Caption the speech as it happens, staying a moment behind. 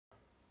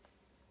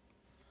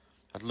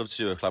I'd love to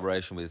do a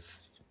collaboration with,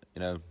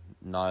 you know,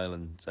 Niall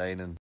and Zayn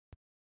and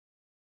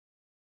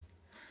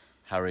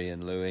Harry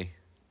and Louis.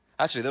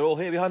 Actually, they're all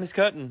here behind this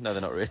curtain. No,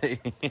 they're not really.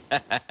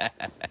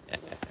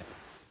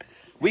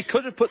 We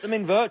could have put them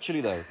in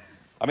virtually, though.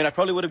 I mean, I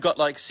probably would have got,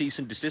 like, cease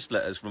and desist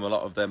letters from a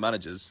lot of their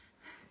managers.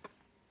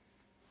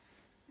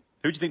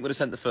 Who do you think would have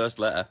sent the first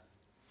letter?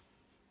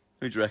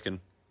 Who do you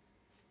reckon?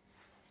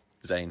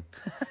 Zayn.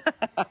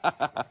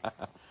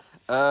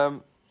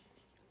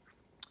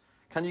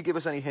 Can you give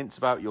us any hints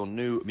about your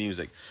new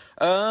music?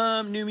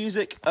 New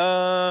music.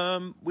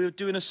 We're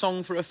doing a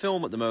song for a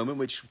film at the moment,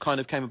 which kind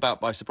of came about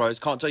by surprise.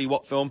 Can't tell you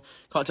what film,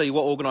 can't tell you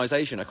what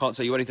organisation, I can't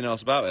tell you anything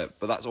else about it,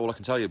 but that's all I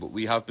can tell you. But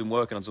we have been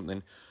working on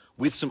something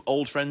with some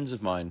old friends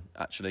of mine,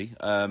 actually.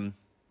 I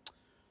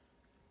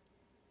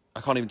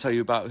can't even tell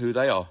you about who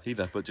they are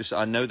either, but just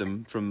I know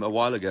them from a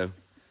while ago,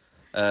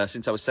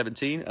 since I was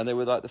 17, and they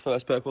were like the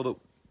first people that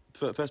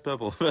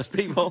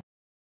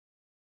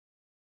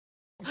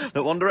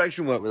One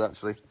Direction worked with,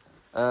 actually.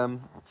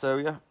 So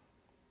yeah.